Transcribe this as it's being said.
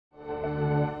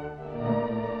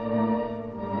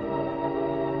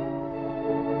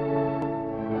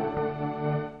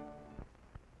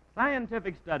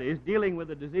scientific studies dealing with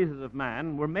the diseases of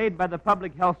man were made by the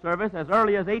Public Health Service as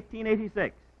early as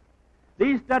 1886.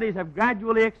 These studies have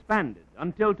gradually expanded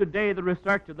until today the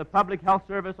research of the Public Health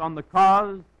Service on the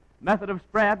cause, method of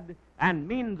spread, and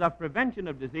means of prevention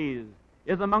of disease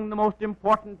is among the most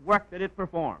important work that it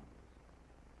performs.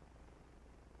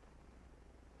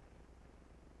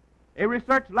 A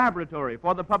research laboratory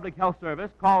for the Public Health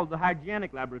Service called the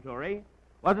Hygienic Laboratory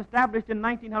was established in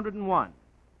 1901.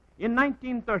 In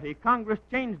 1930, Congress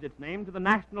changed its name to the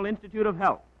National Institute of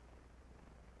Health.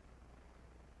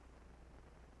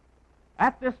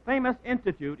 At this famous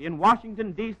institute in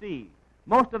Washington, D.C.,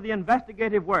 most of the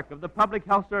investigative work of the Public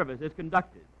Health Service is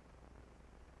conducted.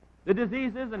 The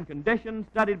diseases and conditions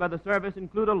studied by the service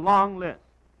include a long list.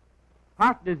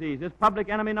 Heart disease is public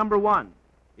enemy number one.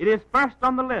 It is first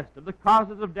on the list of the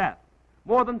causes of death.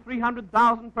 More than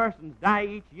 300,000 persons die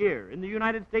each year in the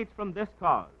United States from this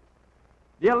cause.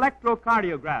 The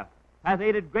electrocardiograph has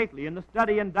aided greatly in the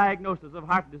study and diagnosis of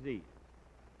heart disease.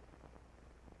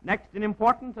 Next in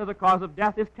importance as a cause of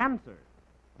death is cancer.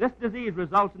 This disease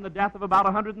results in the death of about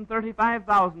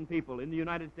 135,000 people in the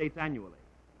United States annually.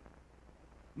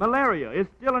 Malaria is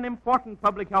still an important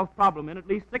public health problem in at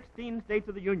least 16 states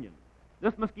of the Union.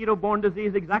 This mosquito-borne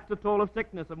disease exacts a toll of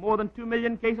sickness of more than 2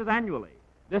 million cases annually.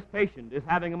 This patient is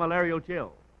having a malarial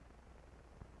chill.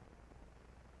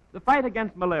 The fight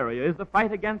against malaria is the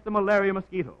fight against the malaria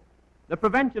mosquito. The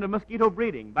prevention of mosquito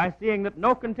breeding by seeing that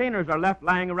no containers are left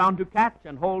lying around to catch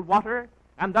and hold water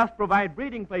and thus provide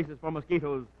breeding places for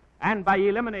mosquitoes, and by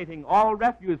eliminating all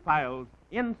refuse piles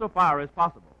insofar as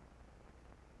possible.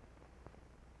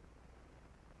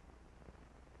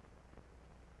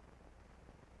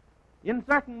 In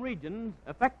certain regions,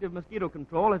 effective mosquito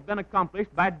control has been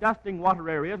accomplished by dusting water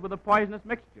areas with a poisonous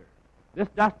mixture. This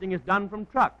dusting is done from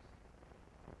trucks,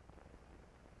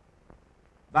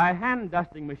 by hand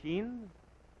dusting machines,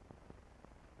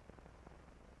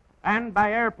 and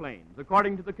by airplanes,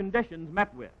 according to the conditions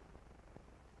met with.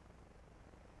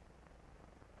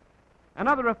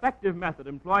 Another effective method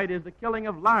employed is the killing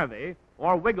of larvae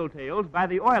or wiggletails by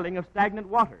the oiling of stagnant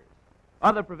waters.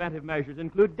 Other preventive measures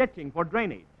include ditching for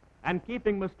drainage and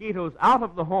keeping mosquitoes out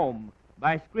of the home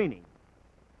by screening.